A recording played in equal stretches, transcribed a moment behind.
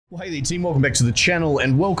Well, hey there team, welcome back to the channel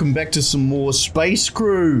and welcome back to some more Space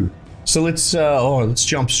Crew. So let's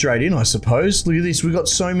jump straight in, I suppose. Look at this, we've got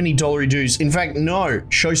so many dollary dues. In fact, no,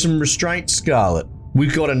 show some restraint, Scarlet.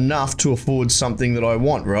 We've got enough to afford something that I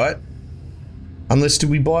want, right? Unless, did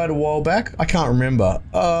we buy it a while back? I can't remember.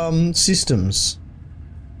 Systems.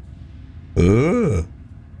 Ugh.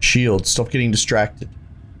 Shield, stop getting distracted.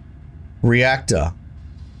 Reactor.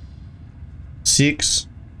 6,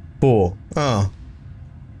 4. Oh.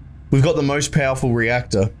 We've got the most powerful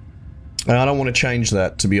reactor. And I don't want to change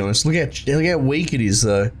that, to be honest. Look how weak it is,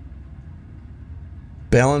 though.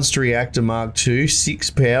 Balanced reactor Mark II, 6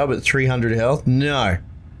 power, but 300 health. No.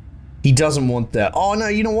 He doesn't want that. Oh, no,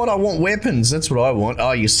 you know what? I want weapons. That's what I want.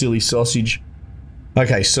 Oh, you silly sausage.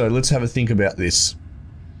 Okay, so let's have a think about this.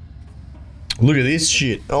 Look at this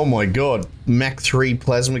shit. Oh, my God. Mach 3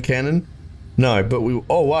 plasma cannon. No, but we...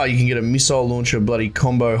 Oh, wow, you can get a missile launcher bloody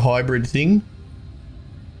combo hybrid thing.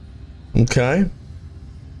 Okay.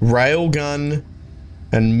 Railgun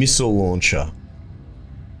and missile launcher.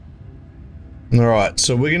 Alright,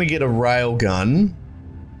 so we're gonna get a railgun.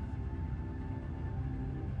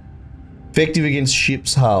 Effective against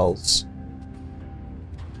ships' hulls.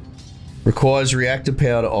 Requires reactor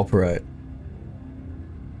power to operate.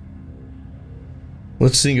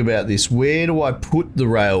 Let's think about this. Where do I put the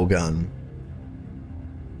railgun?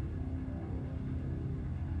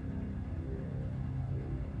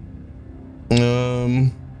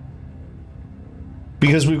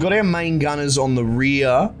 Because we've got our main gunners on the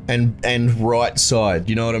rear and right side,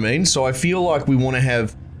 you know what I mean? So I feel like we want to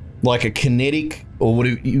have like a kinetic, or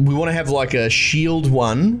we want to have like a shield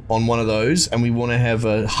one on one of those, and we want to have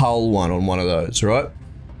a hull one on one of those, right?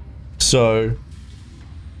 So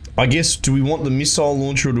I guess, do we want the missile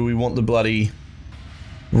launcher or do we want the bloody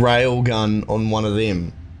rail gun on one of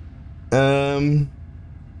them?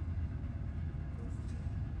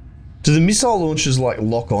 Do the missile launchers like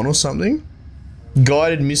lock on or something?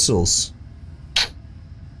 Guided missiles.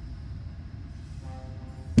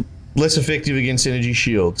 Less effective against energy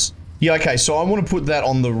shields. Yeah, okay, so I want to put that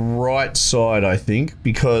on the right side, I think,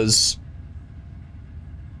 because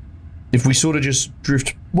if we sort of just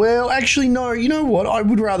drift... Well, actually, no, you know what? I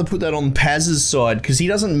would rather put that on Paz's side, because he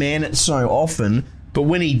doesn't man it so often, but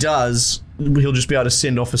when he does, he'll just be able to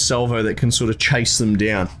send off a salvo that can sort of chase them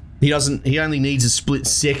down. He only needs a split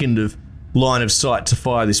second of line of sight to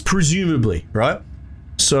fire this, presumably, right?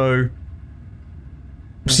 So,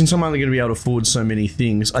 since I'm only going to be able to afford so many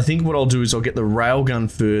things, I think what I'll do is I'll get the railgun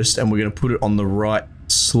first, and we're going to put it on the right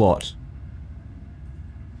slot.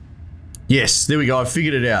 Yes, there we go, I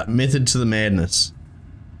figured it out. Method to the madness.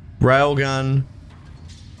 Railgun.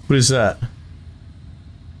 What is that?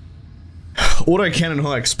 Autocannon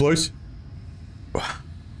high explosive.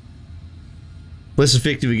 Less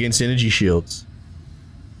effective against energy shields.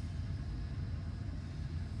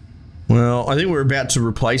 Well, I think we're about to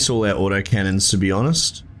replace all our autocannons, to be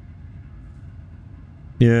honest.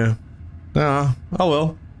 Yeah. Oh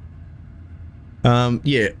well.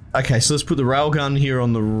 Yeah. Okay, so let's put the railgun here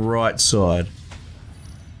on the right side.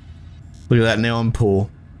 Look at that, now I'm poor.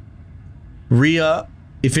 Rear,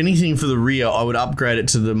 if anything for the rear, I would upgrade it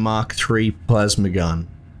to the Mark III plasma gun.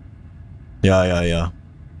 Yeah.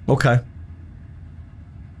 Okay.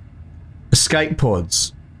 Escape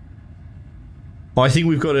pods. I think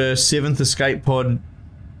we've got a 7th escape pod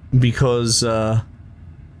because you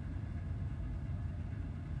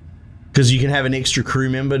can have an extra crew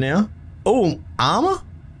member now. Oh, armor?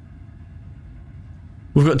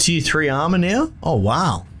 We've got tier 3 armor now? Oh,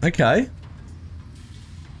 wow. Okay.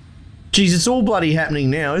 Jeez, it's all bloody happening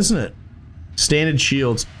now, isn't it? Standard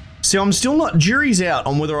shields. So I'm still not... Jury's out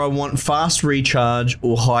on whether I want fast recharge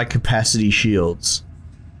or high capacity shields.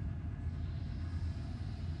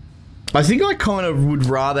 I think I kind of would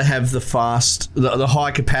rather have the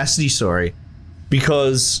high capacity, sorry,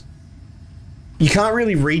 because you can't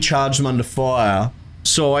really recharge them under fire.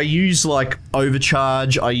 So I use like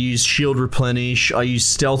overcharge, I use shield replenish, I use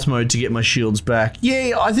stealth mode to get my shields back.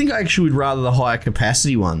 Yeah, I think I actually would rather the higher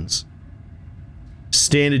capacity ones.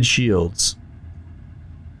 Standard shields.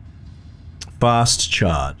 Fast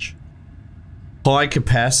charge. High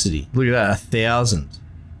capacity. Look at that, 1,000.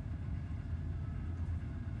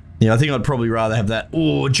 Yeah, I think I'd probably rather have that.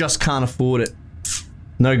 Oh, just can't afford it.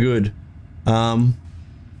 No good.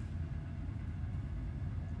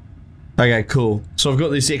 Okay, cool. So I've got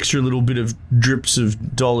this extra little bit of drips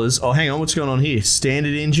of dollars. Oh, hang on, what's going on here?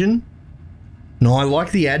 Standard engine? No, I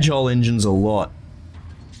like the agile engines a lot.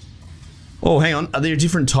 Oh, hang on. Are there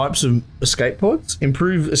different types of escape pods?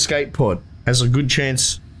 Improve escape pod. Has a good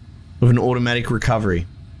chance of an automatic recovery.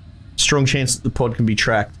 Strong chance that the pod can be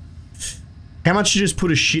tracked. How much to just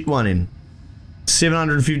put a shit one in?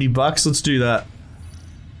 750 bucks? Let's do that.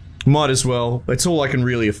 Might as well. It's all I can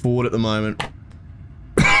really afford at the moment.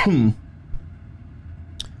 And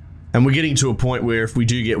we're getting to a point where if we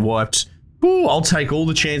do get wiped, ooh, I'll take all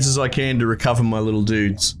the chances I can to recover my little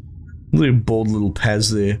dudes. Little bald little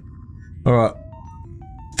Paz there. Alright.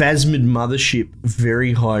 Phasmid Mothership,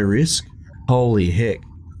 very high risk. Holy heck.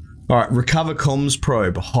 Alright, recover comms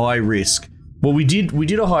probe, high risk. Well, we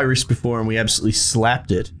did a high risk before and we absolutely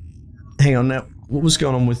slapped it. Hang on now, what was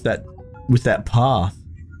going on with that path?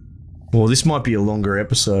 Well, this might be a longer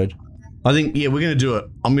episode. I think, yeah, we're gonna do it.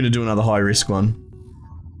 I'm gonna do another high risk one.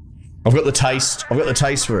 I've got the taste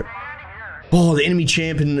for it. Oh, the enemy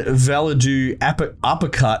champion Valadu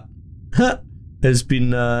uppercut has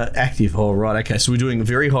been active. Oh, right, okay, so we're doing a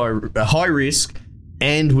very high risk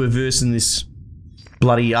and we're versing this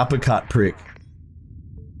bloody uppercut prick.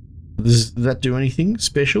 Does that do anything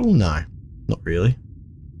special? No, not really.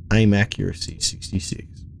 Aim accuracy, 66.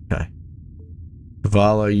 Okay.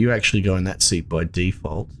 Valo, you actually go in that seat by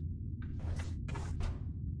default.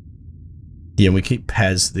 Yeah, and we keep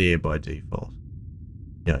Paz there by default.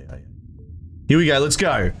 Yeah. Here we go, let's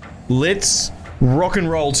go. Let's rock and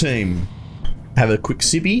roll, team. Have a quick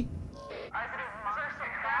sippy.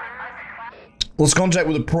 Lost contact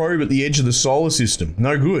with a probe at the edge of the solar system.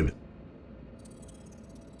 No good.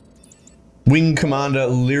 Wing Commander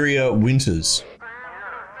Lyria Winters.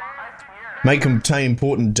 May contain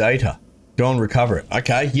important data. Go and recover it.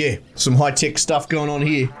 Okay, yeah. Some high-tech stuff going on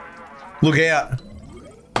here. Look out.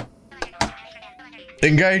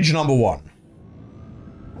 Engage number 1.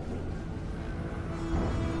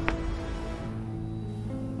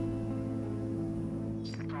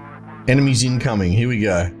 Enemies incoming. Here we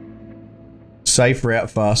go. Safe route,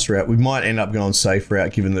 fast route. We might end up going safe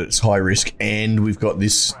route given that it's high risk and we've got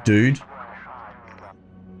this dude.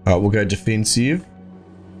 Alright, we'll go defensive.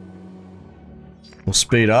 We'll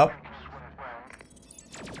speed up.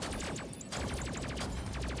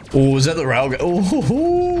 Oh, is that the railgun?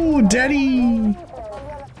 Oh, daddy!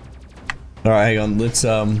 Alright, hang on.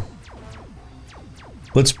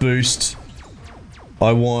 Let's boost.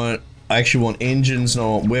 I actually want engines and I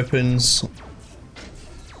want weapons.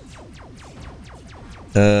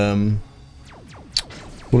 What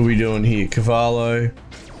are we doing here? Cavallo.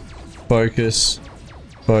 Focus.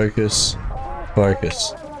 Focus.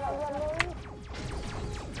 Focus.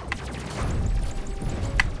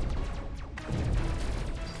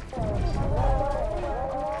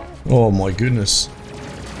 Oh my goodness.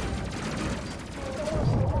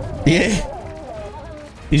 Yeah.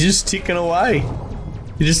 He's just ticking away.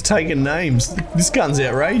 You're just taking names. This gun's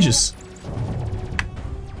outrageous.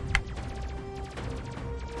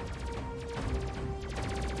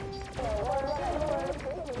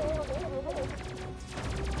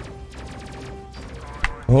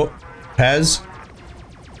 Oh, Paz.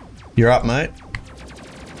 You're up, mate.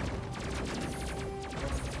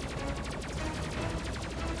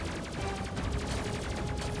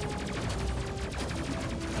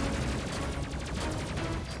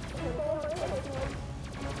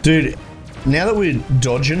 Dude, now that we're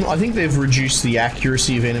dodging, I think they've reduced the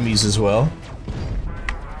accuracy of enemies as well.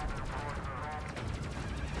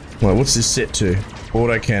 Wait, what's this set to?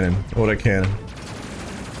 Autocannon. Autocannon.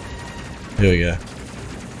 Here we go.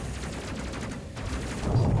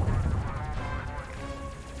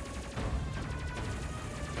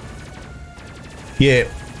 Yeah,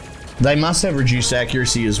 they must have reduced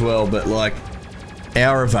accuracy as well, but like,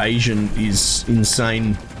 our evasion is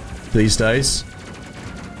insane these days.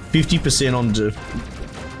 50%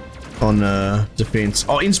 on defense.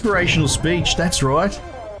 Oh, inspirational speech, that's right.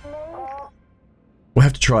 We'll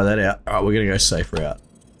have to try that out. Alright, we're gonna go safe route.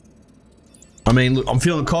 I mean, look, I'm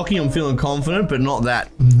feeling cocky, I'm feeling confident, but not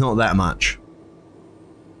that much.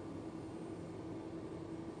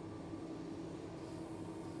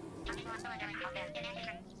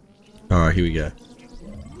 Alright, here we go.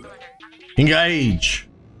 Engage!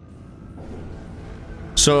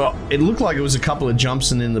 So, it looked like it was a couple of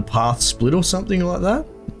jumps and then the path split or something like that.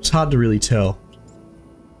 It's hard to really tell.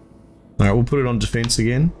 Alright, we'll put it on defense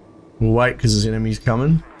again. We'll wait because there's enemies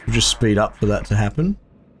coming. We'll just speed up for that to happen.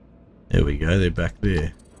 There we go, they're back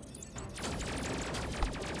there.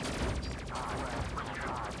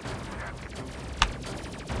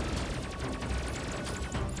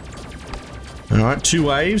 Alright, 2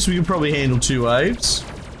 waves. We can probably handle 2 waves.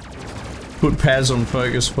 Put Paz on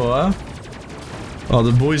focus fire. Oh,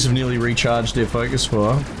 the boys have nearly recharged their focus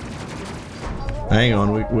fire. Hang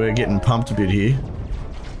on, we're getting pumped a bit here.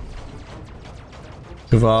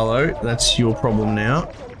 Cavallo, that's your problem now.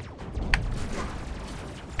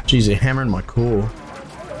 Jeez, they're hammering my core.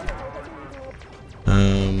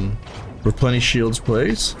 Replenish shields,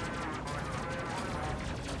 please.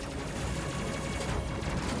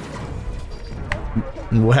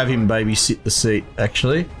 And we'll have him babysit the seat,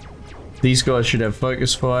 actually. These guys should have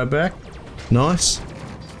focus fire back. Nice.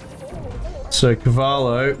 So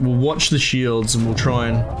Cavallo will watch the shields and we'll try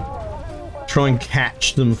and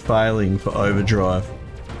catch them failing for overdrive.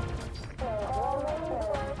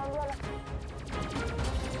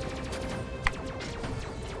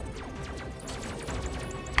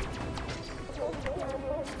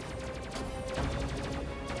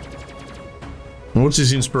 What's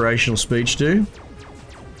his inspirational speech do?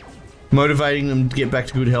 Motivating them to get back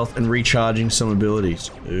to good health and recharging some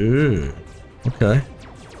abilities. Ooh. Okay.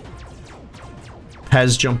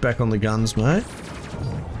 Has jumped back on the guns, mate.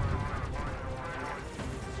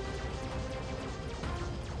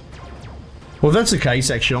 Well, if that's the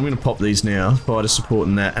case, actually, I'm going to pop these now. Fighter support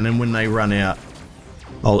and that. And then when they run out,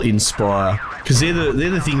 I'll inspire. Because they're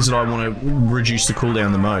the things that I want to reduce the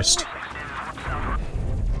cooldown the most.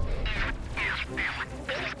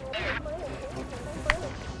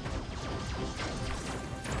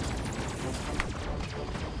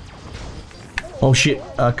 Oh shit,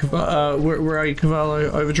 where are you, Cavallo?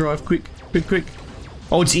 Overdrive, quick, quick, quick.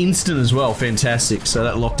 Oh, it's instant as well, fantastic. So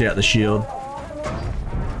that locked out the shield.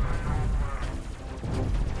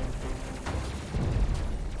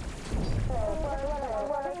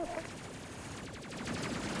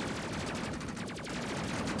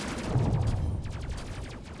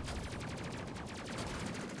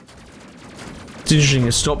 It's interesting,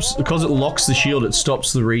 it stops, because it locks the shield, it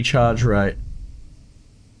stops the recharge rate.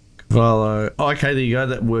 Cavallo. Oh, okay, there you go.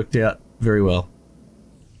 That worked out very well.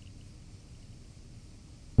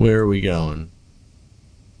 Where are we going?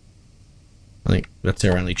 I think that's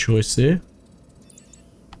our only choice there.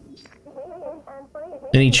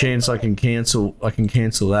 Any chance I can cancel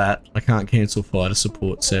that. I can't cancel fighter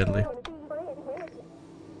support, sadly.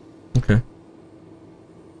 Okay.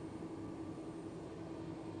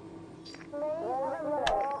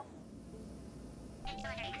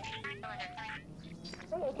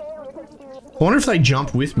 I wonder if they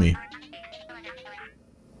jump with me.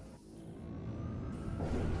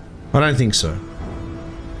 I don't think so.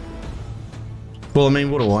 Well, I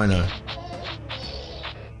mean, what do I know?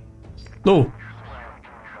 Oh!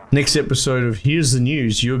 Next episode of Here's the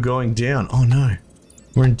News, you're going down. Oh no.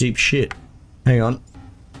 We're in deep shit. Hang on.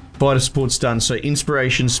 Fighter support's done, so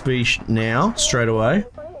inspiration speech now, straight away.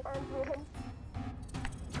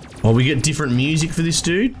 Oh, we get different music for this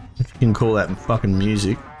dude? If you can call that fucking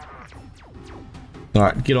music.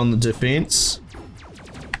 Alright, get on the defense.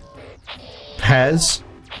 Paz.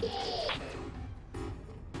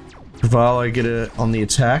 Cavallo, get it on the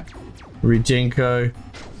attack. Rudenko.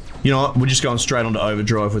 You know what? We're just going straight onto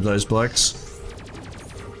overdrive with those blokes.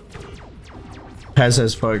 Paz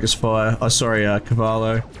has focus fire. Oh, sorry,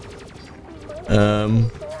 Cavallo.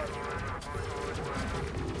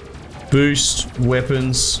 Boost,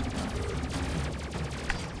 weapons.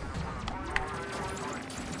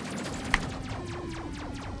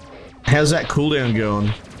 How's that cooldown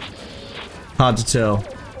going? Hard to tell.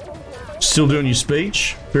 Still doing your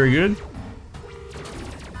speech? Very good.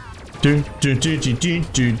 Look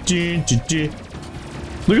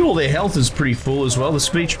at all their health is pretty full as well. The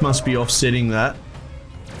speech must be offsetting that.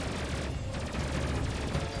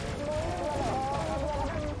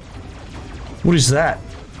 What is that?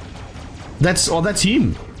 That's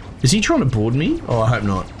him. Is he trying to board me? Oh, I hope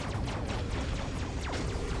not.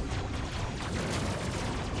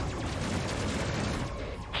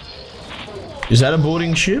 Is that a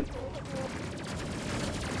boarding ship?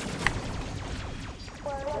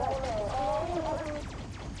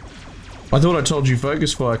 I thought I told you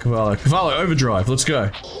focus fire, Cavallo. Cavallo, overdrive, let's go.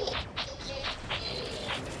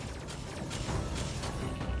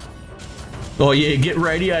 Oh yeah, get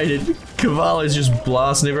radiated. Cavallo's just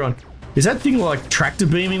blasting everyone. Is that thing like tractor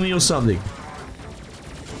beaming me or something?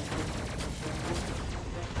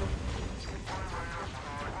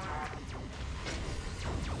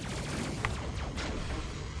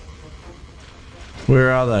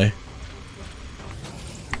 Where are they?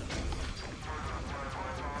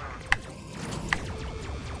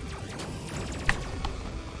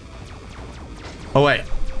 Oh wait,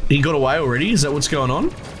 he got away already? Is that what's going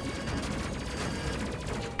on?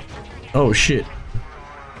 Oh shit.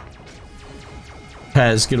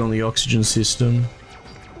 Paz, get on the oxygen system.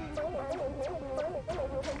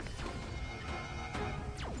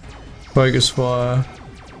 Focus fire.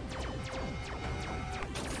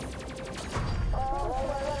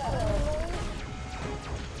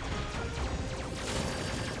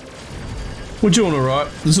 We're doing alright.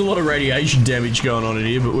 There's a lot of radiation damage going on in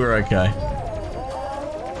here, but we're okay.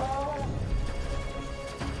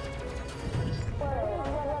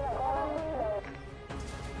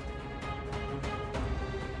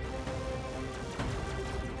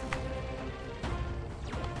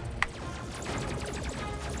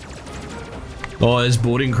 Oh, there's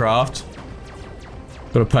boarding craft.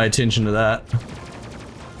 Gotta pay attention to that.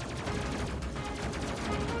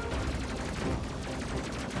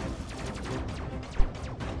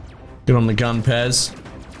 Get on the gun, Paz.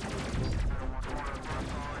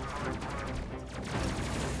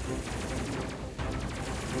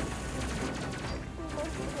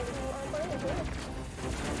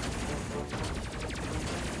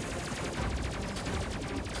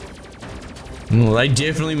 Well, they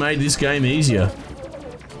definitely made this game easier.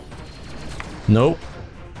 Nope.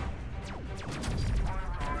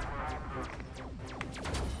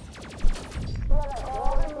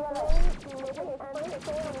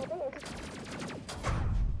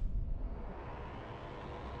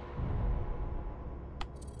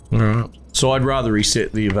 Alright. So I'd rather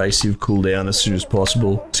reset the evasive cooldown as soon as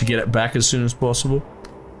possible to get it back as soon as possible.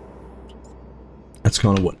 That's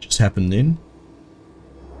kind of what just happened then.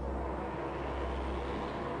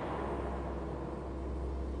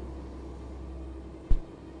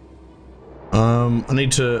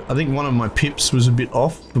 I think one of my pips was a bit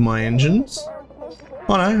off for my engines.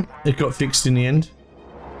 Oh no, it got fixed in the end.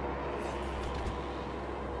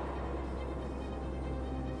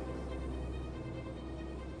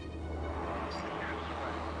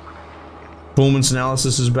 Performance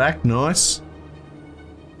analysis is back, nice.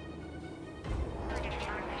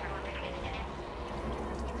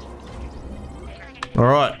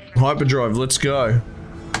 Alright, hyperdrive, let's go.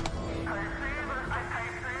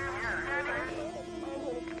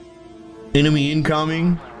 Enemy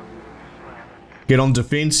incoming. Get on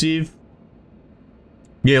defensive.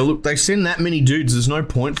 Yeah, look, they send that many dudes, there's no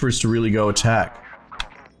point for us to really go attack.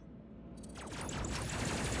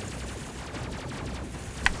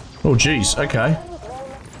 Oh jeez, okay.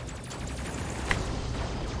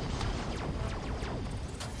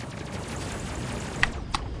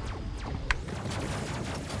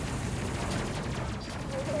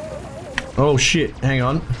 Oh shit, hang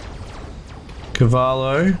on.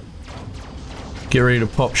 Cavallo. Get ready to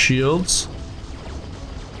pop shields.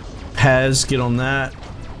 Paz, get on that.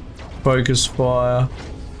 Focus fire.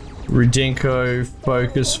 Rudenko,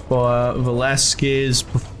 focus fire. Velasquez,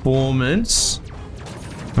 performance.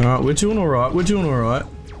 Alright, we're doing alright, we're doing alright.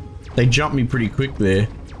 They jumped me pretty quick there.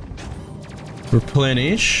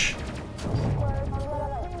 Replenish.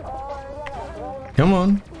 Come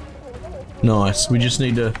on. Nice, we just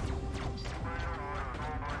need to...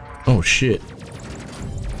 Oh shit.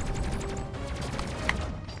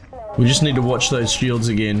 We just need to watch those shields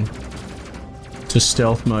again to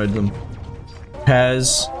stealth mode them.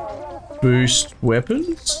 Has boost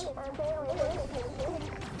weapons?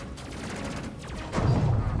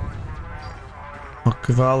 Oh,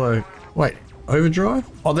 Cavallo. Wait, overdrive?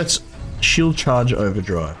 Oh, that's shield charge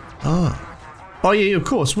overdrive. Ah. Oh yeah, of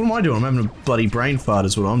course. What am I doing? I'm having a bloody brain fart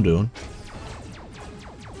is what I'm doing.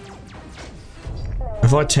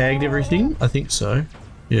 Have I tagged everything? I think so.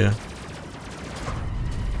 Yeah.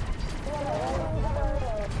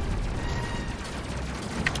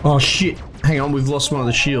 Oh shit, hang on, we've lost one of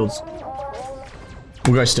the shields.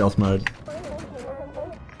 We'll go stealth mode.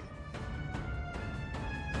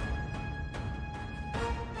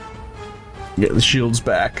 Get the shields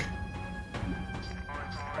back.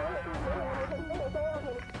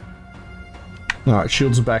 Alright,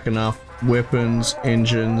 shields are back enough. Weapons,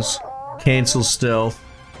 engines, cancel stealth.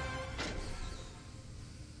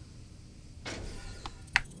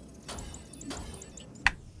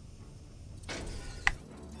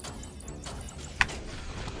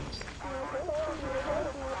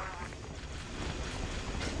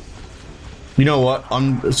 You know what?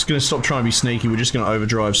 I'm just gonna stop trying to be sneaky. We're just gonna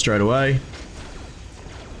overdrive straight away.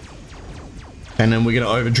 And then we're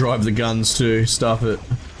gonna overdrive the guns too. Stuff it.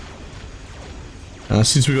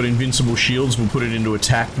 Since we've got invincible shields, we'll put it into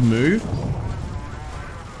attack move.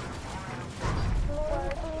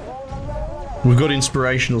 We've got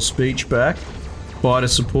inspirational speech back. Fighter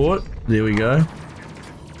support. There we go.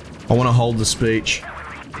 I want to hold the speech.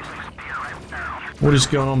 What is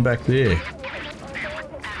going on back there?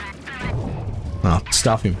 Ah, oh,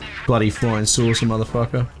 stuff him. Bloody flying saucer,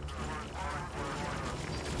 motherfucker.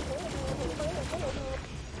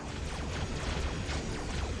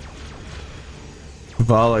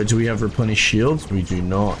 Cavallo, do we have replenished shields? We do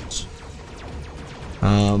not.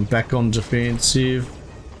 Back on defensive.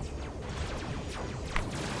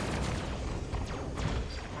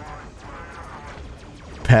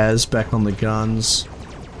 Paz back on the guns.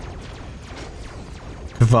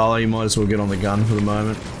 Cavallo, you might as well get on the gun for the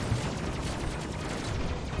moment.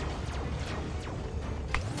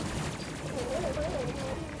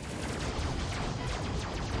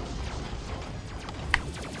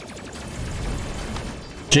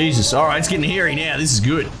 Jesus. Alright, it's getting hairy now. This is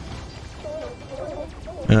good.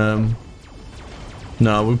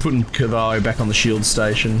 No, we're putting Cavallo back on the shield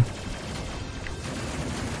station.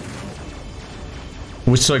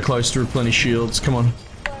 We're so close to replenish shields. Come on.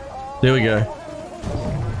 There we go.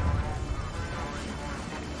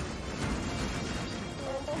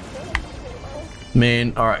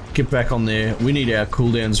 Man, alright, get back on there. We need our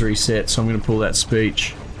cooldowns reset, so I'm going to pull that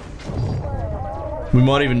speech. We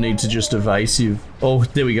might even need to just evasive. Oh,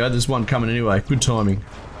 there we go. There's one coming anyway. Good timing.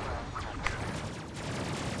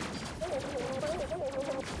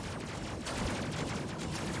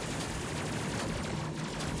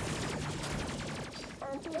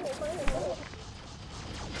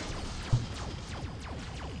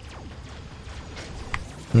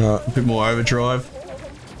 Alright, a bit more overdrive.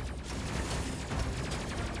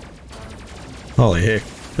 Holy heck.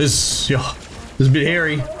 This is a bit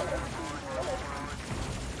hairy.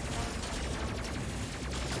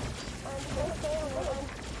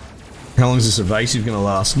 How long is this evasive gonna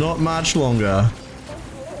last? Not much longer.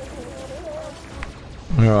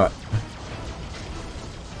 Alright.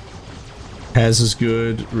 Haz is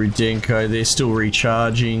good. Rudenko, they're still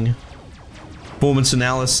recharging. Performance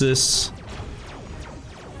analysis.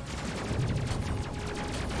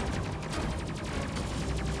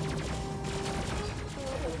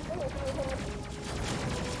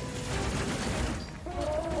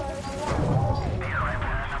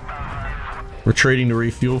 Retreating to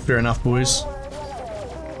refuel, fair enough, boys.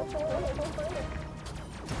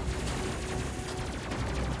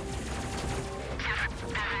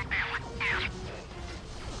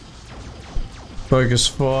 Focus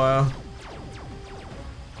fire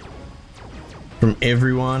from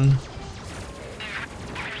everyone.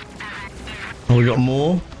 Oh, we got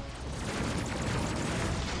more?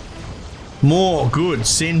 More, good,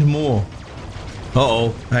 send more.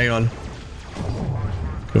 Uh-oh, hang on.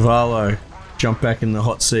 Cavallo. Jump back in the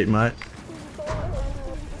hot seat, mate.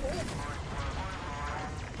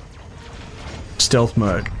 Stealth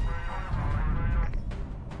mode.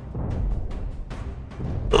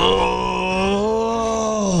 Oh,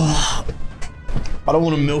 I don't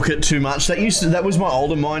want to milk it too much. That was my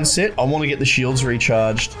older mindset. I want to get the shields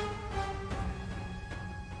recharged.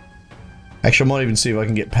 Actually, I might even see if I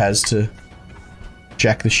can get Paz to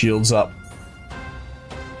jack the shields up.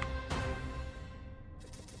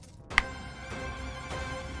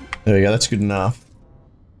 There we go, that's good enough.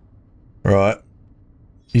 Right.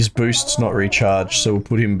 His boost's not recharged, so we'll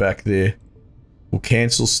put him back there. We'll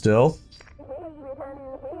cancel stealth.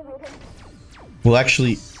 We'll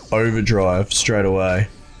actually overdrive straight away.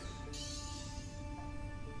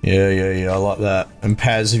 Yeah, I like that. And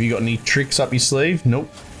Paz, have you got any tricks up your sleeve?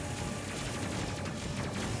 Nope.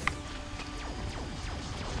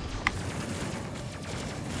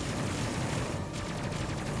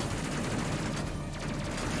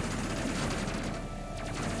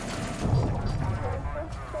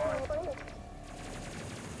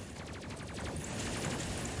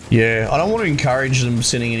 Yeah, I don't want to encourage them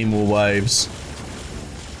sending any more waves.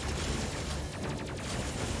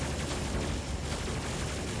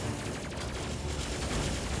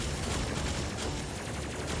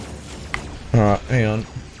 Alright, hang on.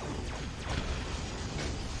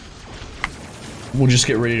 We'll just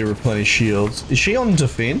get ready to replenish shields. Is she on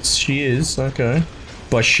defense? She is, okay.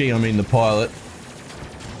 By she, I mean the pilot.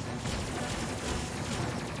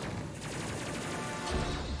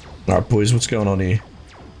 Alright boys, what's going on here?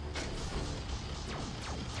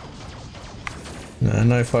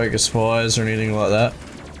 No focus fires or anything like that.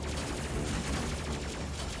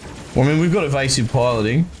 Well, I mean, we've got evasive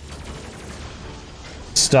piloting.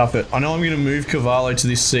 Stuff it. I know I'm going to move Cavallo to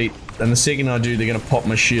this seat, and the second I do, they're going to pop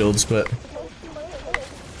my shields, but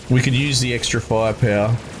we could use the extra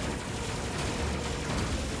firepower.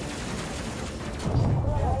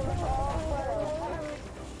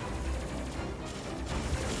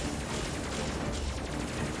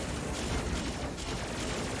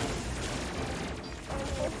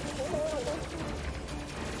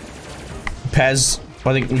 Paz,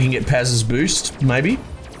 I think we can get Paz's boost, maybe.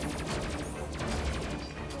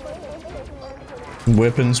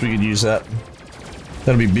 Weapons, we could use that.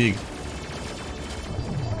 That'll be big.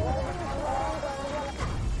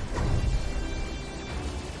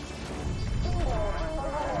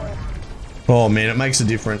 Oh man, it makes a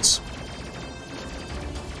difference.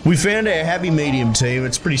 We found our happy medium team.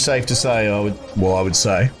 It's pretty safe to say, I would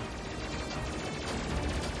say.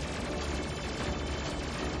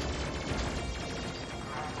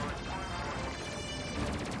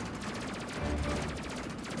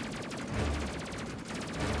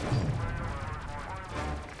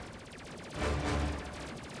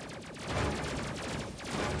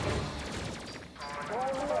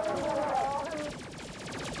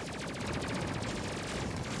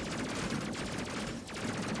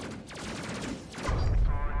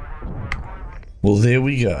 Well, there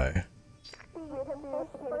we go.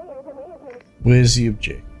 Where's the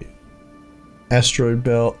objective? Asteroid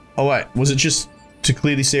belt. Oh wait, was it just to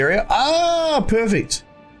clear this area? Ah, perfect.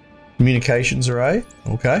 Communications array.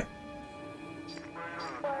 Okay.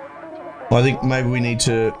 I think maybe we need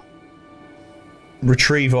to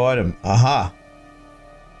retrieve item. Aha.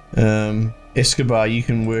 Escobar, you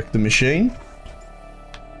can work the machine.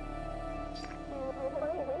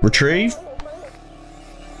 Retrieve.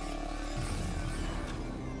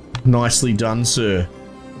 Nicely done, sir.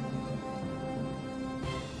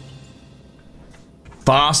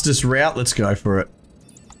 Fastest route, let's go for it.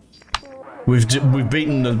 We've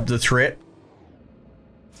beaten the threat.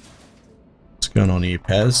 What's going on here,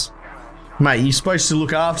 Paz? Mate, you're supposed to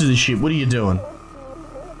look after this ship. What are you doing?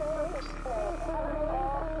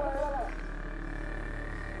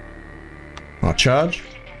 I'll charge.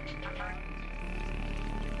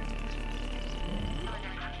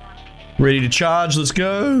 Ready to charge, let's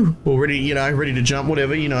go. Or ready, you know, ready to jump,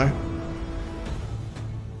 whatever, you know.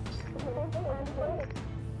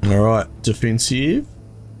 Alright, defensive.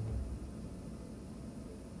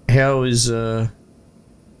 How is the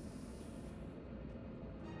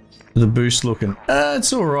boost looking?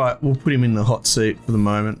 It's alright, we'll put him in the hot seat for the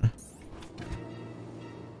moment.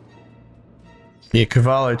 Yeah,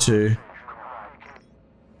 Cavallo too.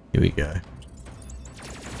 Here we go.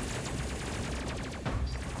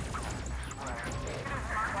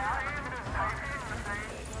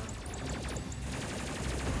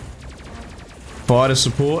 Fighter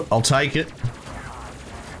support, I'll take it.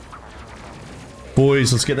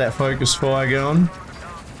 Boys, let's get that focus fire going.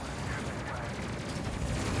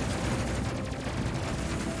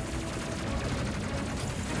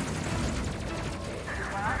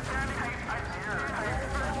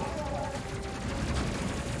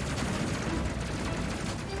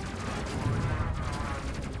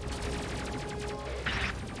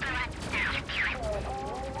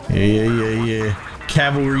 Yeah.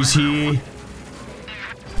 Cavalry's here.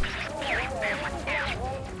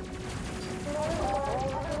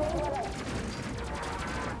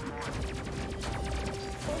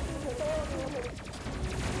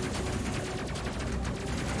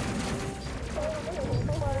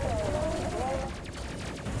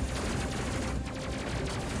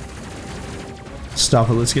 Stuff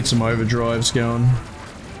it, let's get some overdrives going.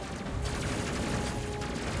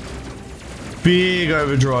 Big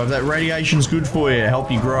overdrive, that radiation's good for you,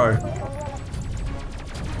 help you grow.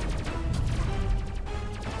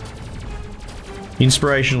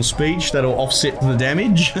 Inspirational speech, that'll offset the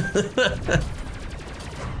damage.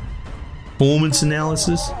 Performance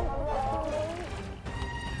analysis.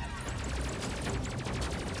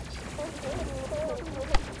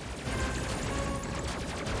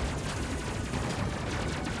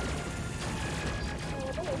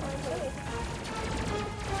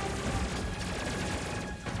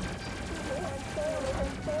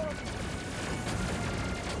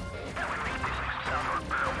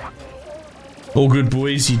 All good,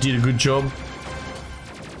 boys. You did a good job.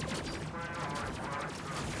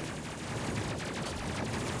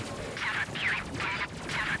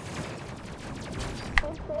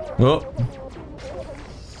 Oh.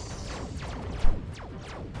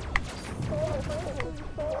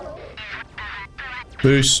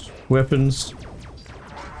 Boost weapons.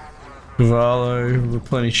 Cavallo,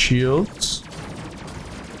 replenish shields.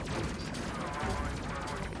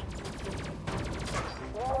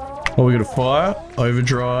 Oh, we got a fire,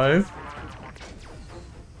 overdrive.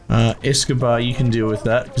 Escobar, you can deal with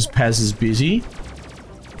that because Paz is busy.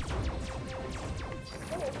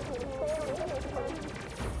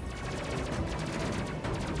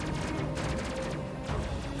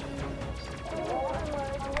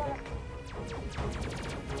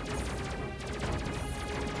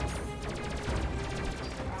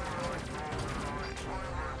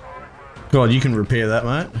 God, you can repair that,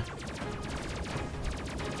 mate.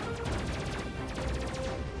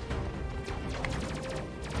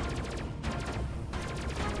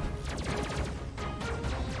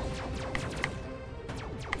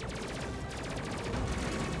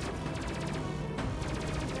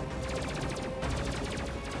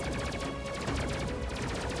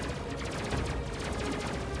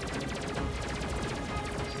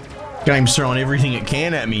 Game's throwing everything it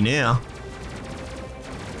can at me now.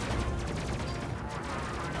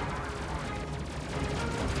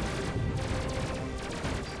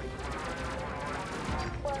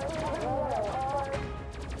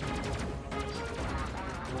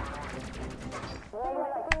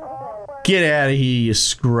 Get out of here, you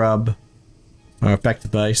scrub. Alright, back to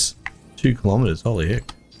base. 2 kilometers, holy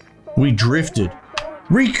heck. We drifted.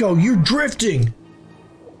 Rico, you're drifting!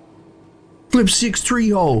 Flip 6 3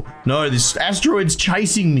 hole. No, this asteroid's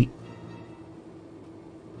chasing me.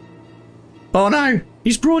 Oh no,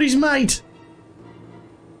 he's brought his mate.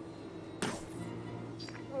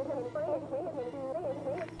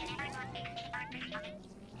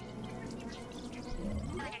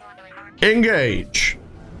 Engage.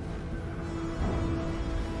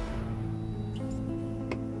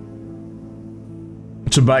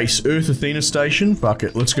 To base, Earth Athena station. Fuck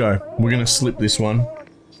it, let's go. We're gonna slip this one.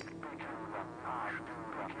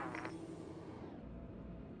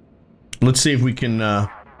 Let's see if we can,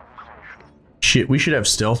 shit, we should have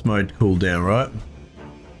stealth mode cooled down, right?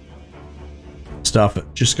 Stuff it.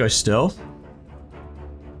 Just go stealth.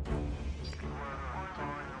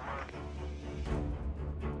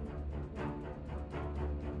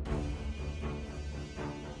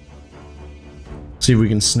 See if we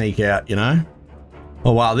can sneak out, you know?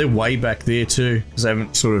 Oh wow, they're way back there too, because they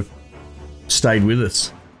haven't sort of stayed with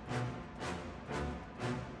us.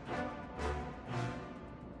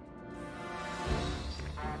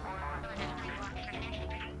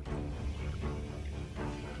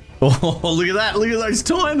 Oh, look at that, look at those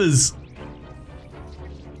timers!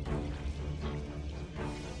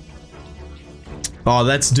 Oh,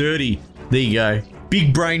 that's dirty. There you go.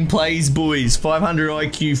 Big brain plays, boys. 500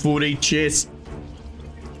 IQ, 40 chess.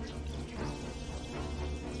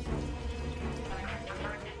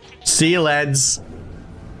 See you, lads.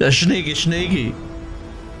 Sneaky, sneaky.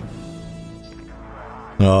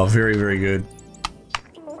 Oh, very, very good.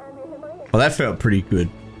 Well, that felt pretty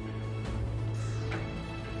good.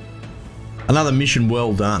 Another mission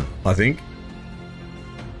well done, I think.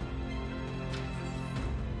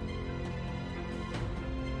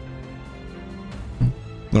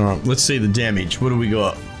 Alright, let's see the damage. What do we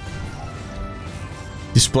got?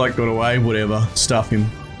 This bloke got away, whatever. Stuff him.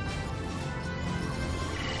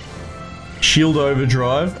 Shield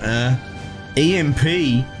overdrive.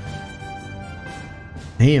 EMP.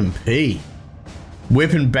 EMP.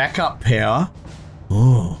 Weapon backup power.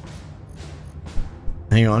 Oh.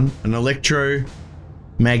 Hang on. An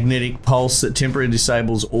electromagnetic pulse that temporarily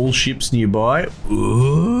disables all ships nearby.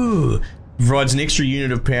 Ooh. Provides an extra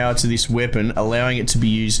unit of power to this weapon, allowing it to be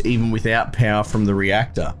used even without power from the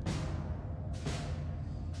reactor.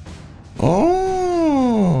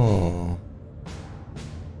 Oh.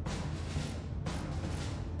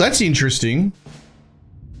 That's interesting.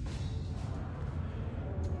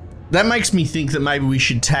 That makes me think that maybe we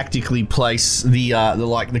should tactically place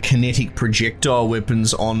the kinetic projectile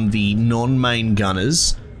weapons on the non-main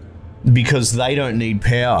gunners because they don't need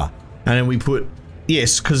power. And then we put,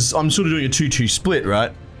 yes, because I'm sort of doing a 2-2 split,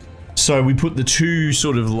 right? So we put the two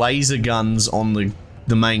sort of laser guns on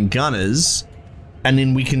the main gunners, and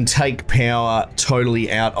then we can take power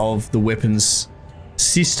totally out of the weapons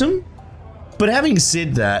system. But having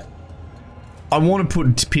said that, I want to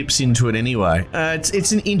put pips into it anyway.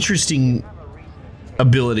 It's an interesting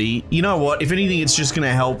ability. You know what? If anything, it's just going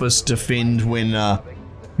to help us defend when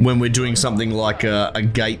we're doing something like a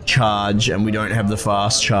gate charge and we don't have the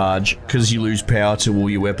fast charge because you lose power to all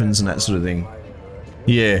your weapons and that sort of thing.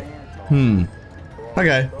 Yeah.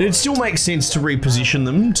 Okay. It still makes sense to reposition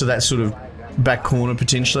them to that sort of back corner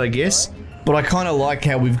potentially, I guess. But I kind of like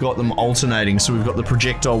how we've got them alternating. So we've got the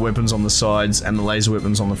projectile weapons on the sides and the laser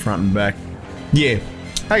weapons on the front and back. Yeah.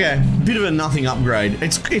 Okay. Bit of a nothing upgrade.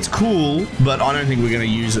 It's cool, but I don't think we're going to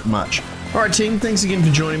use it much. Alright team, thanks again for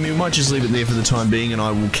joining me. We might just leave it there for the time being and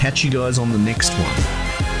I will catch you guys on the next one.